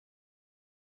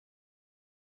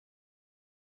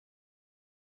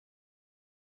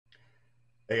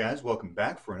Hey guys, welcome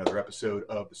back for another episode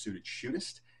of The Suited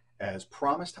Shootist. As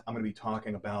promised, I'm going to be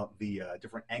talking about the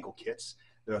different ankle kits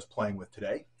that I was playing with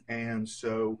today. And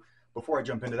so before I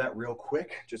jump into that real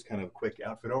quick, just kind of a quick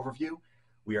outfit overview.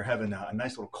 We are having a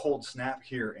nice little cold snap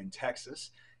here in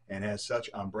Texas. And as such,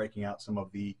 I'm breaking out some of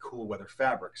the cool weather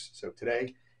fabrics. So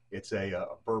today, it's a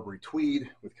Burberry tweed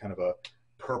with kind of a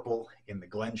purple in the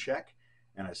Glen check.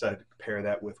 And I decided to pair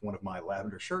that with one of my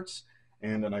lavender shirts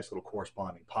and a nice little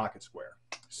corresponding pocket square.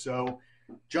 So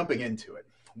jumping into it,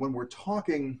 when we're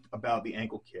talking about the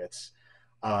ankle kits,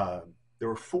 there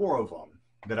were four of them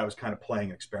that I was kind of playing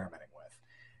and experimenting with.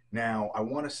 Now, I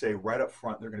want to say right up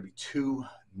front, there are going to be two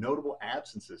notable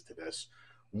absences to this,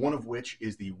 one of which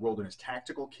is the Wilderness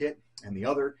Tactical Kit, and the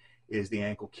other is the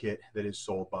ankle kit that is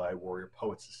sold by Warrior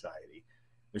Poet Society.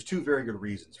 There's two very good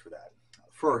reasons for that.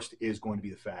 First is going to be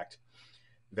the fact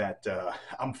that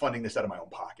I'm funding this out of my own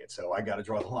pocket, so I got to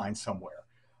draw the line somewhere.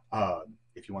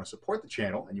 If you want to support the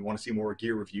channel and you want to see more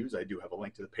gear reviews, I do have a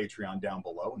link to the Patreon down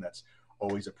below, and that's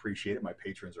always appreciated. My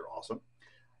patrons are awesome.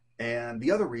 And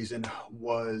the other reason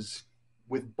was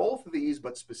with both of these,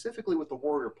 but specifically with the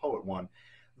Warrior Poet one,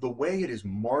 the way it is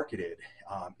marketed,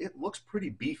 it looks pretty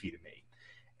beefy to me.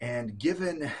 And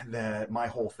given that my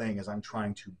whole thing is I'm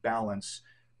trying to balance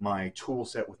my tool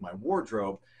set with my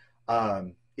wardrobe,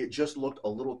 it just looked a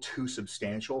little too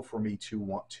substantial for me to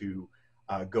want to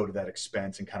go to that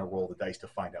expense and kind of roll the dice to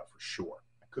find out for sure.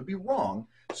 I could be wrong,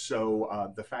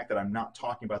 so the fact that I'm not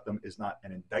talking about them is not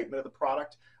an indictment of the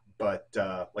product, but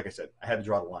like I said, I had to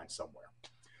draw the line somewhere.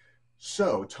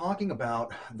 So talking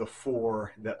about the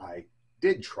four that I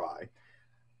did try,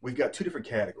 we've got two different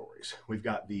categories. We've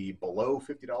got the below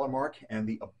 $50 mark and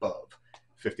the above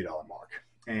 $50 mark.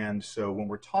 And so when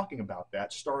we're talking about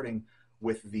that, starting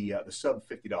with the sub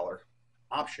 $50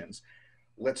 options,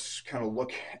 let's kind of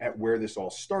look at where this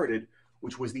all started,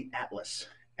 which was the Atlas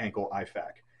ankle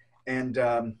IFAK. And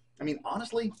I mean,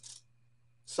 honestly,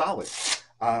 solid.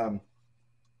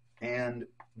 And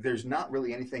there's not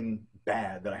really anything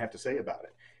bad that I have to say about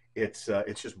it.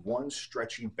 It's just one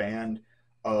stretchy band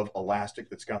of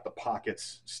elastic that's got the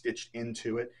pockets stitched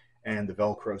into it and the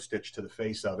Velcro stitched to the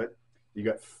face of it. You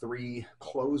got three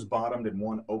closed-bottomed and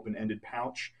one open-ended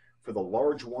pouch. For the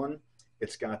large one,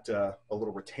 it's got a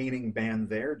little retaining band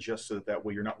there, just so that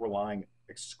way you're not relying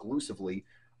exclusively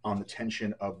on the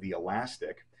tension of the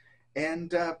elastic.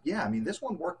 And yeah, I mean, this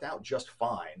one worked out just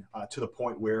fine to the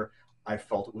point where I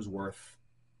felt it was worth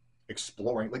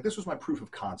exploring. Like, this was my proof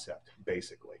of concept,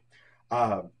 basically.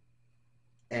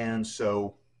 And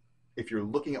so if you're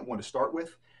looking at one to start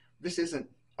with, this isn't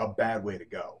a bad way to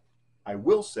go. I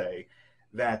will say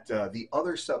that the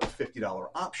other sub $50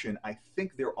 option, I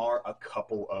think there are a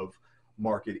couple of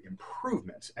market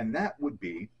improvements, and that would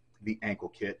be the ankle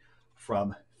kit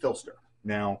from PHLster.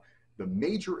 Now, the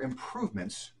major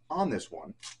improvements on this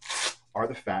one are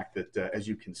the fact that, as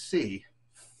you can see,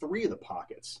 three of the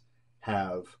pockets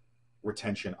have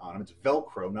retention on them. It's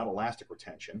Velcro, not elastic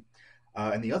retention.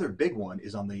 And the other big one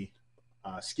is on the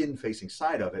skin-facing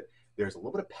side of it. There's a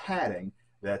little bit of padding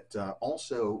that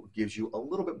also gives you a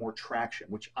little bit more traction,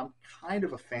 which I'm kind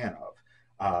of a fan of.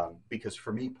 Because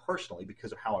for me personally,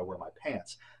 because of how I wear my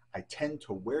pants, I tend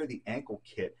to wear the ankle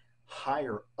kit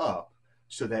higher up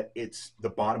so that the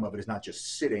bottom of it is not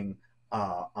just sitting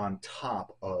on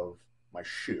top of my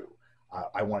shoe.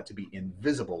 I want it to be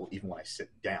invisible even when I sit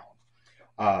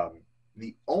down.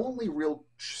 The only real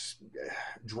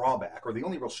drawback, or the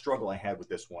only real struggle I had with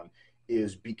this one,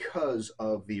 is because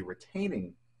of the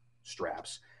retaining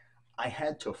straps, I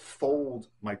had to fold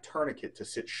my tourniquet to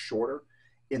sit shorter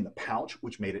in the pouch,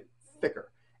 which made it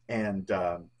thicker. And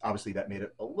obviously that made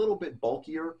it a little bit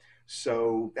bulkier.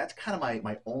 So that's kind of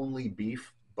my only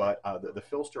beef. But the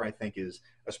PHLster, I think, is,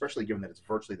 especially given that it's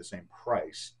virtually the same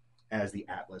price as the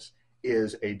Atlas,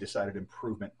 is a decided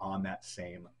improvement on that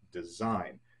same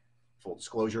design. Full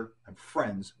disclosure, I'm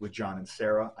friends with John and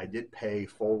Sarah. I did pay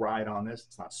full ride on this.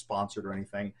 It's not sponsored or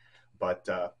anything, but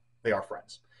they are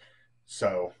friends.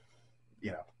 So,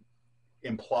 you know,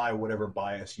 imply whatever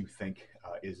bias you think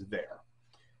is there.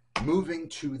 Moving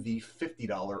to the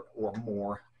 $50 or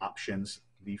more options,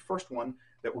 the first one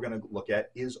that we're going to look at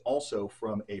is also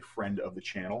from a friend of the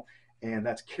channel, and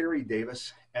that's Carrie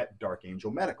Davis at Dark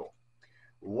Angel Medical.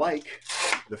 Like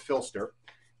the PHLster,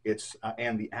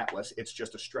 and the Atlas, it's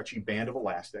just a stretchy band of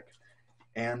elastic,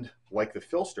 and like the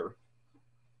PHLster,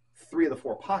 three of the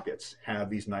four pockets have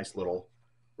these nice little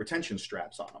retention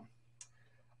straps on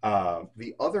them.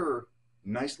 The other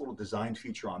nice little design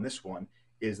feature on this one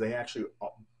is they actually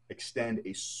extend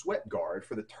a sweat guard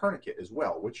for the tourniquet as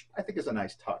well, which I think is a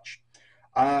nice touch.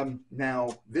 Now,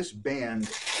 this band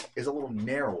is a little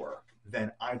narrower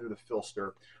than either the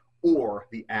PHLster or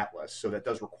the Atlas. So that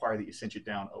does require that you cinch it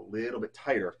down a little bit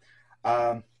tighter.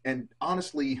 And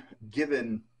honestly,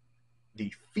 given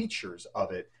the features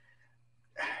of it,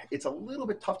 it's a little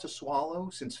bit tough to swallow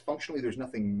since functionally there's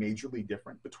nothing majorly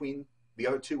different between the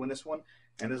other two and this one,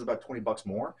 and this is about 20 bucks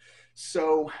more.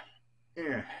 So,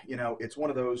 you know, it's one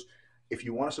of those, if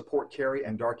you want to support Carry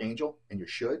and Dark Angel, and you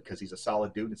should because he's a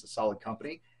solid dude, it's a solid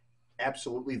company,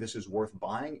 absolutely this is worth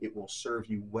buying. It will serve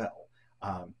you well.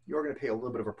 You're going to pay a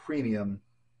little bit of a premium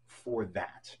for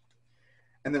that.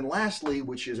 And then lastly,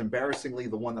 which is embarrassingly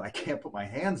the one that I can't put my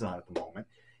hands on at the moment,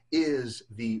 is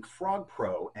the Frog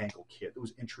Pro ankle kit that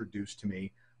was introduced to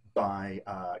me by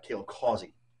Caleb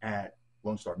Causey at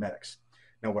Lone Star Medics.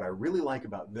 Now, what I really like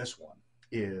about this one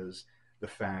is the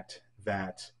fact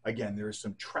that, again, there is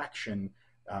some traction,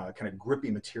 kind of grippy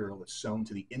material that's sewn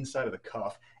to the inside of the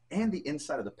cuff and the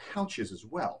inside of the pouches as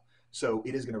well. So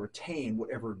it is going to retain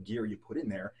whatever gear you put in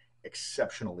there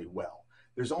exceptionally well.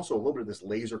 There's also a little bit of this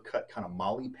laser cut kind of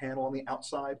molly panel on the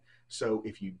outside. So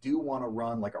if you do want to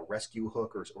run like a rescue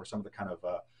hook or some of the kind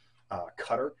of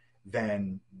cutter,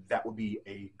 then that would be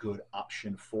a good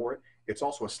option for it. It's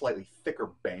also a slightly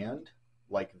thicker band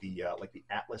like the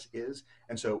Atlas is,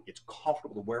 and so it's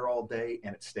comfortable to wear all day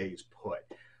and it stays put.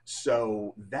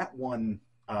 So that one,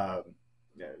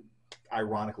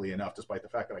 ironically enough, despite the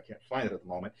fact that I can't find it at the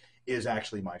moment, is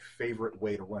actually my favorite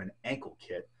way to run an ankle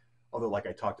kit. Although, like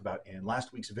I talked about in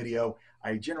last week's video,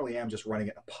 I generally am just running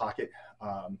it in a pocket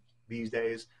these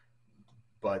days.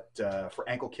 But for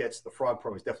ankle kits, the Frog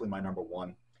Pro is definitely my number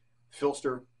one.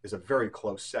 PHLster is a very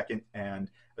close second,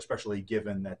 and especially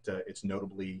given that it's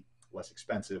notably less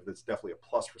expensive, that's definitely a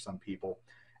plus for some people.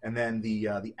 And then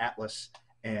the Atlas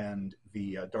and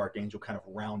the Dark Angel kind of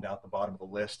round out the bottom of the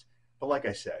list. But like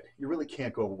I said, you really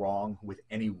can't go wrong with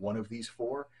any one of these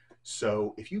four.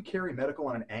 So if you carry medical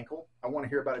on an ankle, I want to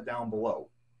hear about it down below.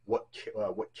 What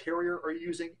carrier are you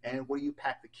using, and what do you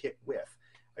pack the kit with?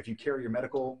 If you carry your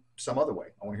medical some other way,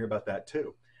 I want to hear about that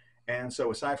too. And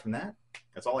so aside from that,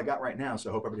 that's all I got right now. So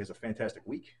I hope everybody has a fantastic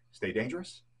week. Stay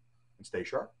dangerous and stay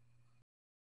sharp.